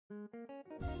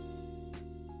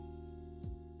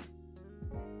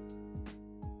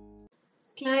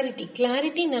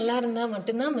Clarity நல்லா இருந்தா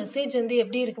மட்டும்தான் மெசேஜ் வந்து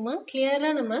எப்படி இருக்குமா, கிளியரா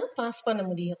நம்ம பாஸ் பண்ண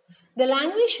முடியும். The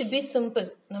language should be simple.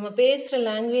 நம்ம பேசுற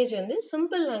லாங்குவேஜ் வந்து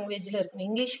சிம்பிள் லாங்குவேஜ்ல இருக்கணும்.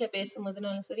 இங்கிலீஷ்ல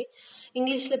பேசும்போதுனாலும் சரி,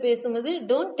 இங்கிலீஷ்ல பேசும்போது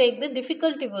don't take the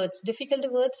difficult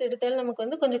words எடுத்தாலும் நமக்கு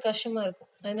வந்து கொஞ்சம் கஷ்டமா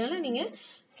இருக்கும். அதனால நீங்க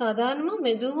சாதாரணமா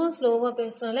மெதுவா ஸ்லோவா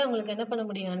பேசினாலே அவங்களுக்கு என்ன பண்ண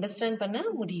முடியும், அண்டர்ஸ்டாண்ட் பண்ண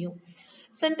முடியும்.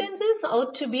 Sentences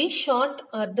ought to be short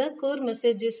or the core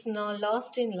message is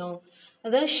lost in long.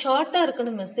 அதாவது ஷார்ட்டாக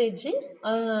இருக்கணும் மெசேஜ்,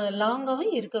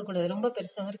 லாங்காகவும் இருக்கக்கூடாது, ரொம்ப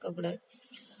பெருசாகவும் இருக்கக்கூடாது.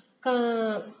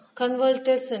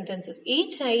 Converted sentences.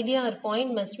 Each idea or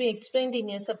point must be explained in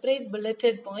a separate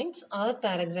bulleted points or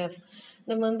paragraph.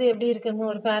 நம்ம வந்து எப்படி இருக்கணும்,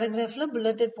 ஒரு பேராகிராஃப்ல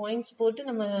bulleted points போட்டு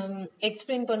நம்ம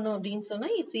எக்ஸ்பிளைன் பண்ணோம் அப்படின்னு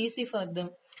சொன்னால் it's easy for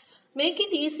them. Make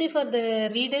it easy for the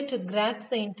reader to grasp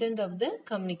the intent of the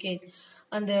communicate.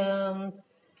 அந்த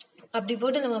அப்படி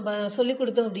போட்டு நம்ம சொல்லி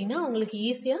கொடுத்தோம் அப்படின்னா அவங்களுக்கு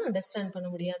ஈஸியாக அண்டர்ஸ்டாண்ட் பண்ண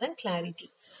முடியாத clarity.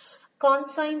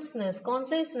 Conciseness.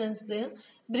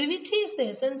 Brevity is the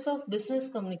essence of business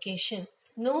communication.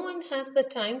 No one has the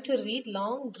time to read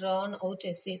long drawn out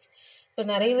essays. இப்போ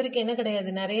நிறைய பேருக்கு என்ன கிடையாது,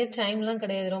 நிறைய டைம்லாம்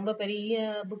கிடையாது, ரொம்ப பெரிய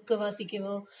புக்கை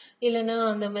வாசிக்கவோ இல்லைன்னா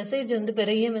அந்த மெசேஜ் வந்து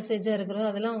பெரிய மெசேஜாக இருக்கிறோ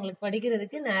அதெல்லாம் அவங்களுக்கு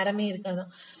படிக்கிறதுக்கு நேரமே இருக்காதான்.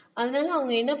 அதனால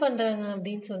அவங்க என்ன பண்ணுறாங்க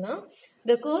அப்படின்னு சொன்னால்,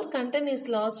 the core content is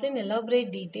lost in elaborate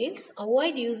details.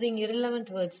 Avoid using irrelevant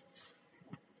words.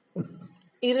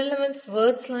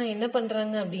 வேர்ட்ஸ்லாம் என்ன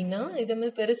பண்ணுறாங்க அப்படின்னா, இது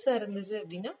மாதிரி பெருசாக இருந்தது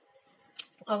அப்படின்னா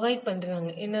அவாய்ட் பண்ணுறாங்க.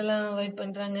 என்னெல்லாம் அவாய்ட்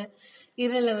பண்ணுறாங்க,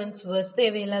 irrelevance வேர்ட்ஸ்,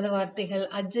 தேவையில்லாத வார்த்தைகள்,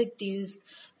 adjectives,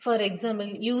 for example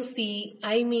UC,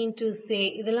 I mean to say,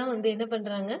 இதெல்லாம் வந்து என்ன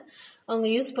பண்ணுறாங்க அவங்க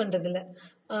யூஸ் பண்ணுறதில்ல.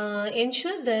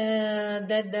 ensure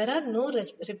that there are no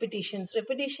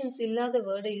repetitions இல்லாத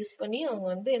வேர்டை யூஸ் பண்ணி அவங்க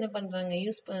வந்து என்ன பண்ணுறாங்க,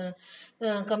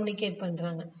 கம்யூனிகேட்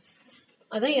பண்ணுறாங்க.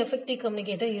 அதான் எஃபெக்டிவ்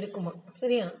கம்யூனிகேட்டாக இருக்குமா.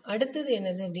 சரியா, அடுத்தது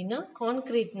என்னது அப்படின்னா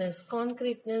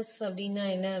கான்க்ரீட்னஸ் அப்படின்னா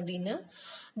என்ன அப்படின்னா,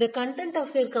 the content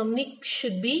of your கம்யூனிக்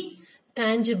should be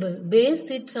tangible, base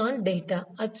it on data.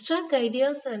 Abstract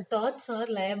ideas and thoughts are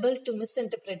liable to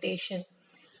misinterpretation.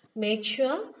 Make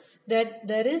sure that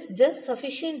there is just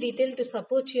sufficient detail to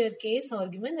support your case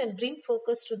argument and bring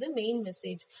focus to the main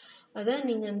message. அதான்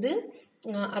நீங்கள் வந்து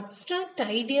abstract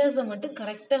ஐடியாஸை மட்டும்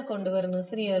கரெக்டாக கொண்டு வரணும்.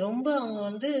 சரியா, ரொம்ப அவங்க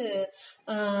வந்து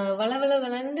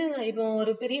வளவளன்னு இப்போ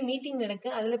ஒரு பெரிய மீட்டிங் நடக்கு,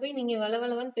 அதில் போய் நீங்கள்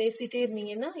வளவளன்னு பேசிகிட்டே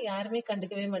இருந்தீங்கன்னா யாருமே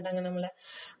கண்டுக்கவே மாட்டாங்க நம்மளை.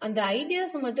 அந்த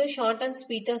ஐடியாஸை மட்டும் ஷார்ட் அண்ட்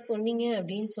ஸ்வீட்டாக சொன்னீங்க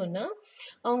அப்படின்னு சொன்னால்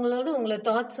உங்களை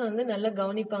தாட்ஸை வந்து நல்லா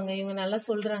கவனிப்பாங்க, இவங்க நல்லா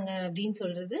சொல்கிறாங்க அப்படின்னு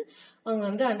சொல்கிறது அவங்க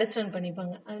வந்து அண்டர்ஸ்டாண்ட்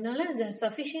பண்ணிப்பாங்க. அதனால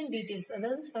சஃபிஷியன்ட் டீட்டெயில்ஸ்,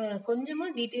 அதாவது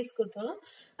கொஞ்சமாக டீட்டெயில்ஸ் கொடுத்தாலும்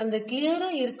அந்த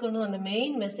கிளியராக இருக்கணும், அந்த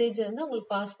மெயின் மெசேஜை வந்து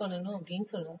அவங்களுக்கு பாஸ் பண்ணணும் அப்படின்னு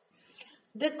சொல்லுவோம்.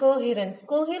 The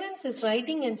coherence is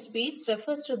writing and speech,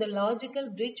 refers to the logical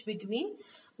bridge between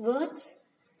words,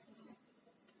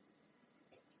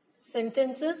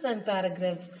 sentences and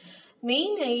paragraphs.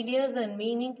 Main ideas and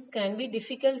meanings can be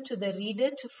difficult to the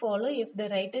reader to follow if the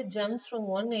writer jumps from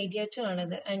one idea to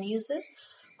another and uses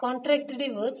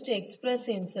contradictory words to express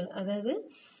himself. அதாவது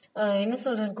என்ன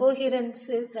சொல்கிறேன், கோஹிரன்ஸ்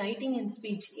is writing and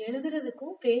speech.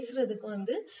 எழுதுறதுக்கும் பேசுறதுக்கும்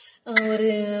வந்து ஒரு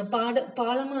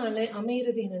பாலமாக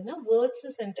அமைகிறது என்னன்னா words,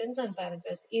 sentence and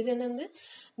paragraphs. இது என்னது,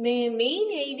 main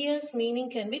ideas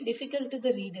meaning can be difficult to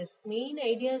the readers. Main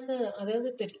ஐடியாஸை,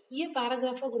 அதாவது பெரிய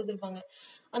பேராகிராஃபாக கொடுத்துருப்பாங்க,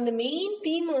 அந்த மெயின்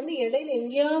தீமை வந்து இடையில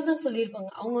எங்கேயாவது சொல்லியிருப்பாங்க.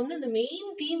 அவங்க வந்து அந்த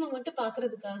மெயின் தீமை மட்டும்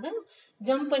பார்க்கறதுக்காக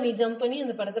ஜம்ப் பண்ணி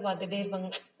அந்த படத்தை பார்த்துட்டே இருப்பாங்க.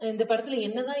 இந்த படத்துல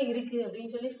என்னதான் இருக்கு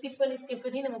அப்படின்னு சொல்லி ஸ்கிப்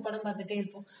பண்ணி நம்ம படம் பார்த்துட்டே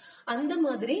இருப்போம். அந்த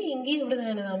மாதிரி இங்கேயும்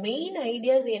இப்படிதான், மெயின்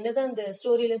ஐடியாஸ் என்னதான் அந்த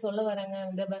ஸ்டோரியில சொல்ல வராங்க,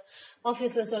 அந்த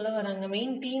ஆஃபீஸ்ல சொல்ல வராங்க,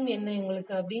 மெயின் தீம் என்ன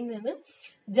உங்களுக்கு அப்படின்னு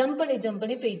ஜம்ப்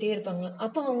பண்ணி போயிட்டே இருப்பாங்க.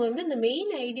 அப்போ அவங்க வந்து இந்த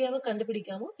மெயின் ஐடியாவை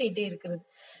கண்டுபிடிக்காம போயிட்டே இருக்கிறது.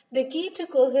 The key to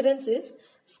coherence is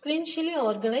sequentially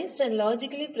organized and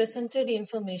logically presented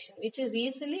information which is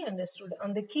easily understood.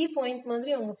 அந்த கீ பாயிண்ட்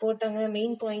மாதிரி அவங்க போட்டாங்க,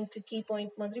 மெயின் பாயிண்ட் கீ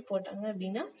பாயிண்ட் மாதிரி போட்டாங்க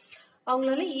அப்படின்னா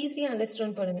அவங்களால ஈஸியாக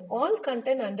அண்டர்ஸ்டாண்ட் பண்ணுங்க. All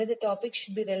content under the topic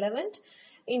should be relevant,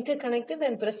 interconnected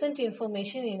and present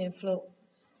information in a flow.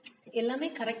 எல்லாமே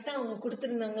கரெக்டாக அவங்க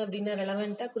கொடுத்துருந்தாங்க அப்படின்னா,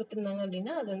 ரெலவெண்ட்டாக கொடுத்துருந்தாங்க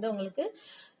அப்படின்னா அது வந்து அவங்களுக்கு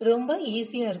ரொம்ப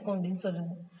ஈஸியாக இருக்கும் அப்படின்னு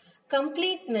சொல்கிறாங்க.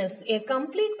 Completeness. A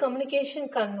complete communication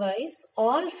conveys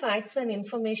all facts and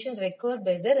information required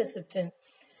by the recipient.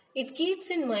 It keeps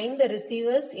in mind the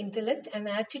receiver's intellect and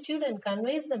attitude and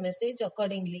conveys the message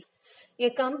accordingly. A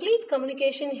complete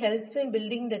communication helps in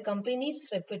building the company's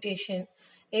reputation,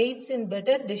 aids in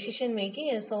better decision making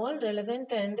as all relevant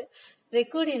and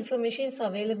required information is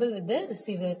available with the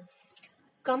receiver.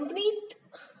 Complete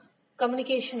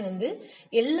communication வந்து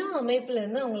எல்லா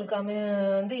அமைப்புலேருந்து அவங்களுக்கு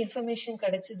வந்து information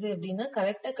கிடைச்சிது அப்படின்னா,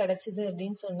 கரெக்டாக கிடைச்சிது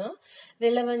அப்படின்னு சொன்னால்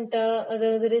ரெலவெண்ட்டாக,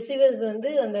 அதாவது ரிசீவர்ஸ்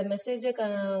வந்து அந்த மெசேஜை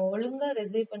ஒழுங்காக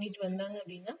ரிசீவ் பண்ணிட்டு வந்தாங்க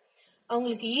அப்படின்னா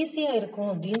அவங்களுக்கு ஈஸியாக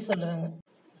இருக்கும் அப்படின்னு சொல்கிறாங்க.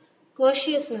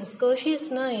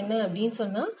 Courteousனா என்ன அப்படின்னு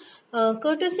சொன்னால்,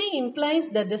 courtesy implies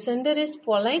that the sender is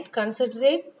polite,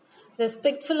 considerate,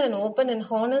 respectful and open and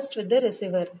honest with the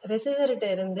receiver. ரிசீவர்கிட்ட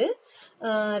இருந்து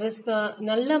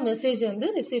நல்ல மெசேஜ் வந்து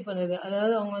ரிசீவ் பண்ணுது.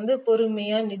 அதாவது அவங்க வந்து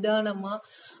பொறுமையாக நிதானமாக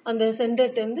அந்த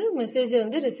சென்டர்கிட்ட இருந்து மெசேஜை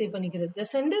வந்து ரிசீவ் பண்ணிக்கிறது. The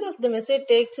sender of the message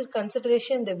takes into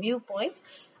consideration the viewpoints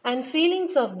and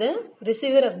feelings of the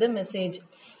receiver of the message.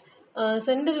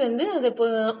 Centre வந்து அதை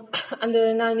அந்த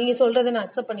நீங்கள் சொல்கிறத நான்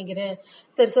அக்செப்ட் பண்ணிக்கிறேன்,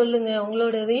 சரி சொல்லுங்கள்,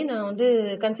 உங்களோட இதையும் நான் வந்து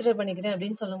கன்சிடர் பண்ணிக்கிறேன்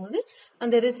அப்படின்னு சொல்லும்போது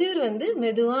அந்த ரிசீவர் வந்து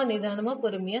மெதுவாக நிதானமாக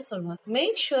பொறுமையாக சொல்லுவாங்க.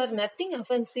 Make sure nothing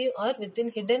offensive R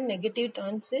within hidden negative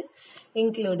turns is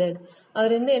included.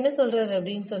 அவர் வந்து என்ன சொல்கிறாரு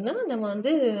அப்படின்னு சொன்னால், நம்ம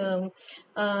வந்து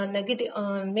negative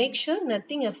make sure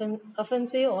nothing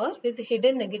offensive R with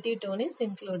hidden negative tone is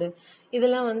included.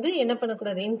 இதெல்லாம் வந்து என்ன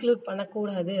பண்ணக்கூடாது, இன்க்ளூட்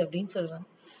பண்ணக்கூடாது அப்படின்னு சொல்கிறாங்க.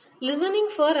 Listening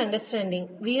for understanding.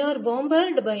 We are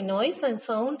bombarded by noise and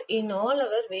sound in all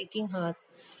our waking hours.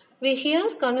 We hear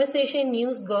conversation,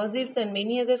 news, gossips and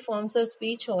many other forms of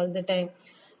speech all the time.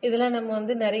 இதெல்லாம் நம்ம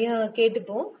வந்து நிறையா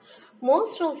கேட்டுப்போம்.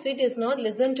 Most of it is not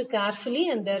listened to carefully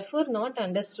and therefore not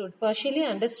understood. Partially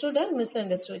understood or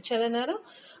misunderstood. சில நேரம்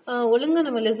ஒழுங்காக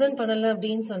நம்ம listen பண்ணலை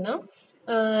அப்படின்னு சொன்னால்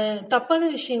தப்பான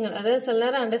விஷயங்கள், அதாவது சில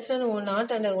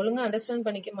நேரம் ஒழுங்காக அண்டர்ஸ்டாண்ட்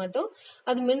பண்ணிக்க மாட்டோம்,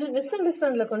 அது மிஸ்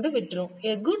அண்டர்ஸ்டாண்டில் கொண்டு விட்டுரும்.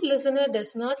 A good listener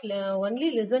does not only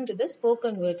listen to the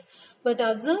spoken words but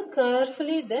observe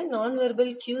carefully the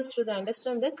non-verbal cues to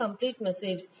understand the complete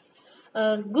message.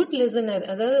 Good listener,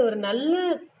 அதாவது ஒரு நல்ல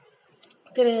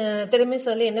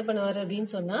திறமைசாலி என்ன பண்ணுவார் அப்படின்னு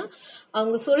சொன்னால்,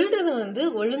 அவங்க சொல்கிறத வந்து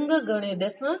ஒழுங்காக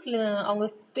டஸ் நாட் அவங்க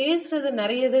பேசுகிறத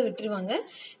நிறையதை விட்டுருவாங்க.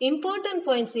 இம்பார்ட்டன்ட்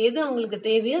பாயிண்ட்ஸ் எது அவங்களுக்கு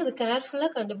தேவையோ அதை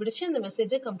கேர்ஃபுல்லாக கண்டுபிடிச்சி அந்த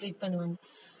மெசேஜை கம்ப்ளீட் பண்ணுவாங்க.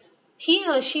 He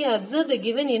or she observe the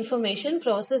given information,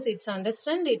 process its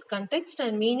understand its context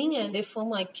and meaning and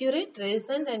form accurate,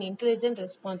 recent and intelligent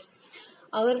response.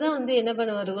 அவர் தான் வந்து என்ன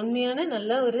பண்ணுவார், உண்மையான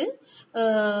நல்ல ஒரு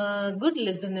குட்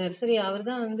லிசனர். சரி, அவர்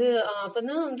தான் வந்து அப்போ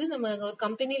தான் வந்து நம்ம ஒரு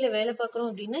கம்பெனியில் வேலை பார்க்குறோம்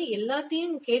அப்படின்னா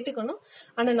எல்லாத்தையும் கேட்டுக்கணும்,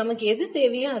 ஆனால் நமக்கு எது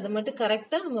தேவையோ அதை மட்டும்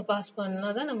கரெக்டாக நம்ம பாஸ்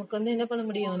பண்ணால் தான் நமக்கு வந்து என்ன பண்ண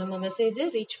முடியும், நம்ம மெசேஜை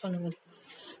ரீச் பண்ண முடியும்.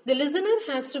 The listener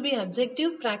has to be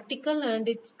objective, practical and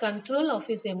its control of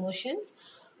his emotions.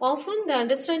 Often the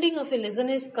understanding of a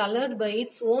listener is colored by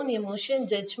its own emotion,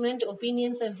 judgment,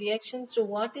 opinions and reactions to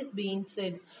what is being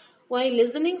said. While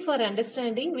listening for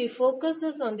understanding, we focus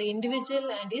on the individual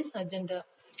and his agenda.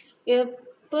 A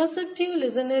perceptive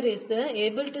listener is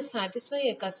able to satisfy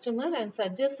a customer and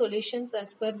suggest solutions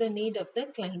as per the need of the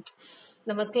client.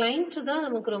 நம்ம client தான்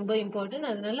நமக்கு ரொம்ப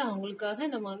important. அதனால அவங்களுக்காக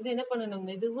நம்ம வந்து என்ன பண்ணணும்,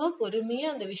 மெதுவாக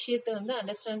பொறுமையாக அந்த விஷயத்தை வந்து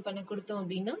அண்டர்ஸ்டாண்ட் பண்ணி கொடுத்தோம்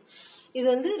அப்படின்னா இது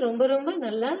வந்து ரொம்ப ரொம்ப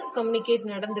நல்லா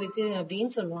கம்யூனிகேட் நடந்திருக்கு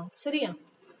அப்படின்னு சொல்லுவாங்க. சரியா?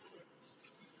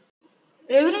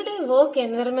 Everyday work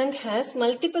environment has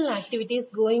multiple activities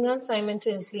going on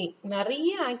simultaneously.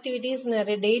 நிறைய ஆக்டிவிட்டீஸ்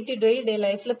டே டு டே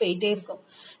லைஃப்பில் போயிட்டே இருக்கும்.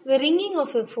 The ringing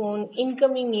of a phone,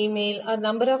 incoming email, or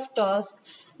number of tasks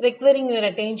requiring your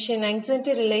attention,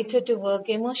 anxiety related to work,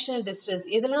 emotional distress,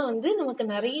 இதெல்லாம் வந்து நமக்கு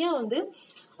நிறைய வந்து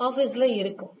ஆஃபீஸில்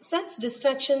இருக்கும். Such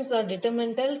distractions are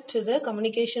detrimental to the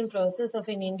communication process of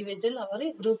an individual or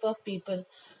a group of people.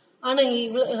 ஆனால்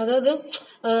அதாவது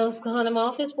நம்ம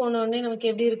ஆஃபீஸ் போனோடனே நமக்கு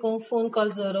எப்படி இருக்கும், ஃபோன்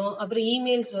கால்ஸ் வரும், அப்புறம்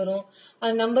இமெயில்ஸ் வரும்,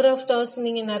 நம்பர் ஆஃப் டாஸ்க்,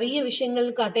 நீங்கள் நிறைய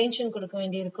விஷயங்களுக்கு அட்டென்ஷன் கொடுக்க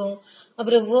வேண்டியிருக்கும்,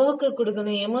 அப்புறம் ஒர்க்கு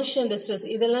கொடுக்கணும், எமோஷனல் டிஸ்ட்ரெஸ்,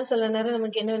 இதெல்லாம் சில நேரம்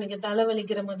நமக்கு என்ன எனக்கு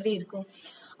தலைவலிக்கிற மாதிரி இருக்கும்.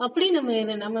 அப்படி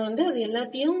நம்ம வந்து அது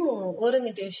எல்லாத்தையும்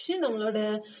ஓரங்கட்டி வச்சு நம்மளோட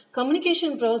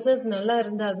கம்யூனிகேஷன் ப்ராசஸ் நல்லா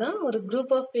இருந்தால் தான் ஒரு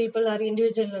group of people are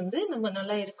individual வந்து நம்ம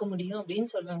நல்லா இருக்க முடியும்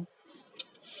அப்படின்னு சொல்கிறாங்க.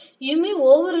 You may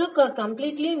overlook or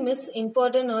completely miss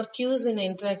important or cues in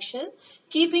interaction.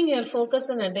 Keeping your focus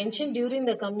and attention during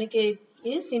the communication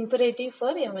is imperative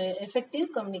for effective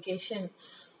communication.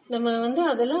 நம்ம வந்து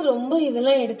அதெல்லாம் ரொம்ப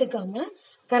இதெல்லாம் எடுத்துக்காம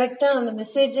கரெக்டாக அந்த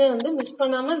மெசேஜை வந்து மிஸ்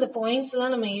பண்ணாமல் அந்த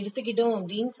பாயிண்ட்ஸ்லாம் நம்ம எடுத்துக்கிட்டோம்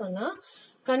அப்படின்னு சொன்னால்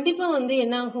கண்டிப்பாக வந்து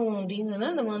என்ன ஆகும் அப்படின்னு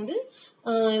சொன்னால் நம்ம வந்து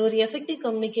ஒரு எஃபெக்டிவ்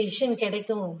கம்யூனிகேஷன்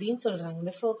கிடைக்கும் அப்படின்னு சொல்கிறாங்க.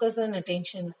 இந்த focus and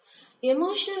attention.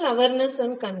 Emotional awareness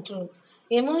and control.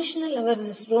 Emotional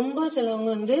awareness, ரொம்ப சிலவங்க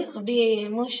வந்து அப்படியே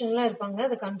எமோஷனலாக இருப்பாங்க,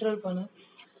 அதை கண்ட்ரோல் பண்ணும்.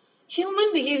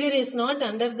 Human behaviour is not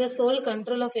under the soul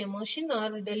control of emotion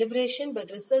R deliberation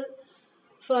but result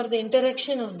for the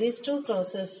interaction of this two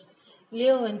process.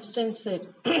 Leo Winston set.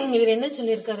 இவர் என்ன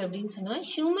சொல்லியிருக்காரு அப்படின்னு சொன்னால்,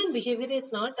 human behaviour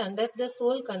is not under the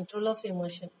soul control of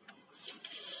emotion.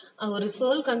 ஒரு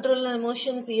soul control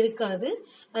emotions இருக்காது,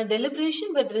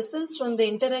 deliberation but results from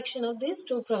the interaction of this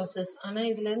two process. ஆனால்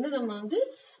இதுலேருந்து நம்ம வந்து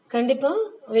கண்டிப்பாக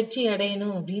வெற்றி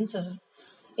அடையணும் அப்படின்னு சொல்கிறோம்.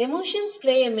 Emotions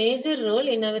play a major role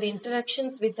in our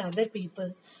interactions with other people.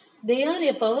 They are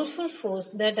a powerful force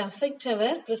that affect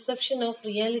our perception of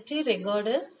reality, regard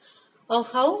us or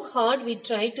how hard we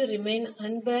try to remain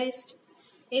unbiased.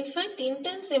 In fact,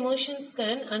 intense emotions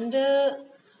can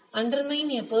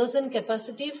undermine a person's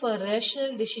capacity for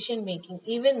rational decision making,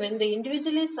 even when the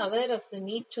individual is aware of the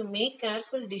need to make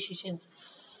careful decisions.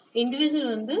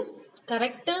 Individual வந்து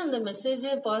கரெக்டாக அந்த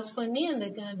மெசேஜை pass பண்ணி அந்த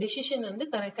decision வந்து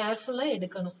கேர்ஃபுல்லாக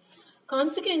எடுக்கணும்.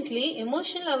 Consequently,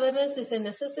 emotional awareness is a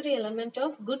necessary element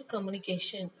of good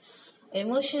communication.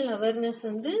 Emotional awareness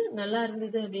வந்து நல்லா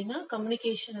இருந்தது அப்படின்னா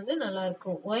கம்யூனிகேஷன் வந்து நல்லா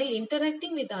இருக்கும். while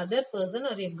interacting with other person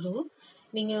or a group,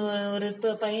 நீங்க ஒரு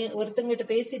ஒருத்தங்கிட்ட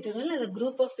பேசிட்டு இருந்தீங்களா, இல்லை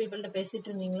குரூப் ஆஃப் பீப்புள்கிட்ட பேசிட்டு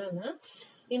இருந்தீங்களா,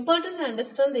 இம்பார்ட்டன்ட்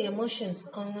அண்டர்ஸ்டாண்ட் த எமோஷன்ஸ்.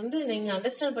 அவங்க வந்து நீங்கள்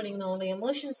அண்டர்ஸ்டாண்ட் பண்ணிக்கணும், அவங்க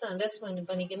எமோஷன்ஸை அண்டர்ஸ்டாண்ட்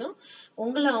பண்ணிக்கணும்,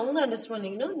 உங்களை அவங்க அண்டர்ஸ்டாண்ட்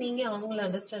பண்ணிக்கணும், நீங்கள் அவங்கள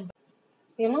understand.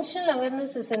 Emotional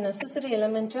awareness is a necessary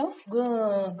element of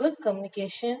good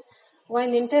communication.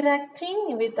 While interacting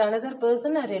with another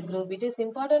person or a group, it is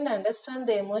important to understand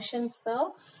the emotions of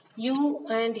you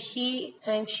and he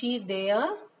and she they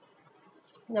are.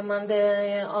 நம்ம அந்த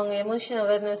அவங்க emotional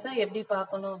அவேர்னஸை எப்படி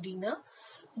பார்க்கணும் அப்படின்னா,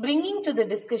 bringing to the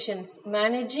discussions,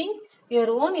 managing your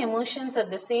own emotions at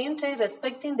the same time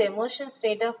respecting the emotional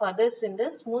state of others in the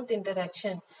smooth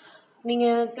interaction.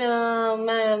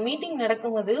 நீங்கள் meeting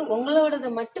நடக்கும்போது உங்களோடது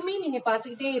மட்டுமே நீங்கள்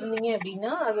பார்த்துக்கிட்டே இருந்தீங்க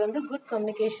அப்படின்னா அது வந்து குட்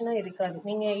கம்யூனிகேஷனாக இருக்காது.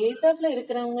 நீங்கள் எதிர்த்தாப்புல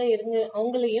இருக்கிறவங்க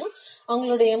அவங்களையும்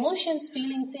அவங்களோட எமோஷன்ஸ்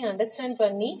ஃபீலிங்ஸையும் அண்டர்ஸ்டாண்ட்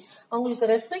பண்ணி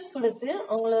அவங்களுக்கு ரெஸ்பெக்ட் கொடுத்து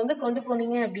அவங்கள வந்து கொண்டு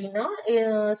போனீங்க அப்படின்னா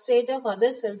state of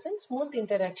other cells and smooth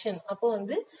interaction. அப்போ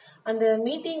வந்து அந்த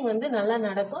மீட்டிங் வந்து நல்லா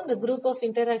நடக்கும், அந்த குரூப் ஆஃப்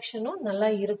இன்டராக்ஷனும்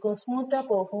நல்லா இருக்கும், ஸ்மூத்தாக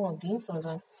போகும் அப்படின்னு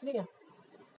சொல்கிறாங்க. சரியா?